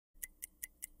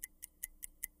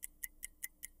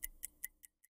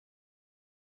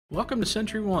Welcome to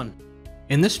SentryOne.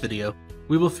 In this video,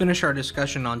 we will finish our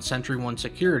discussion on SentryOne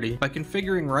Security by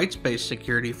configuring rights-based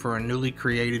security for a newly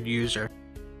created user.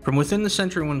 From within the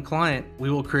SentryOne client, we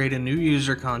will create a new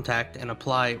user contact and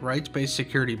apply rights-based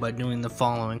security by doing the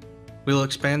following. We will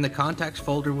expand the contacts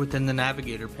folder within the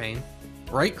navigator pane,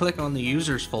 right-click on the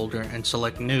users folder and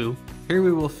select New. Here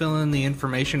we will fill in the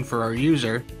information for our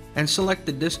user and select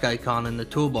the disk icon in the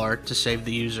toolbar to save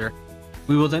the user.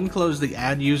 We will then close the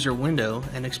Add User window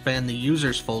and expand the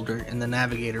Users folder in the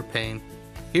Navigator pane.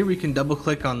 Here we can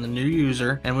double-click on the new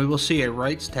user and we will see a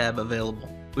Rights tab available.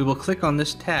 We will click on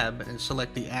this tab and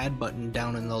select the Add button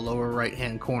down in the lower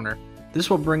right-hand corner. This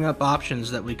will bring up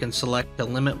options that we can select to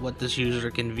limit what this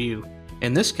user can view.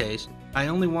 In this case, I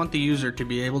only want the user to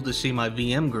be able to see my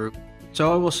VM group,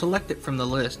 so I will select it from the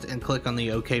list and click on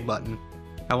the OK button.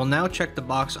 I will now check the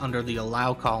box under the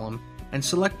Allow column and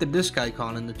select the disk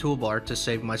icon in the toolbar to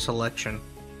save my selection.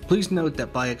 Please note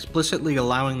that by explicitly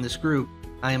allowing this group,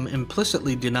 I am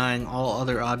implicitly denying all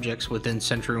other objects within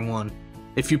SentryOne.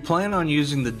 If you plan on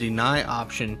using the Deny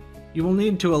option, you will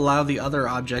need to allow the other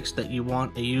objects that you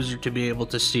want a user to be able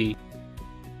to see.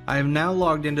 I have now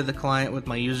logged into the client with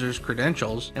my user's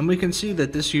credentials, and we can see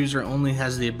that this user only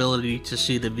has the ability to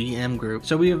see the VM group,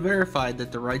 so we have verified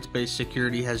that the rights-based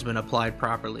security has been applied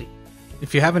properly.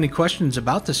 If you have any questions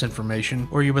about this information,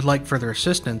 or you would like further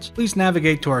assistance, please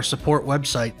navigate to our support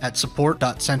website at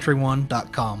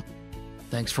support.sentryone.com.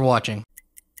 Thanks for watching.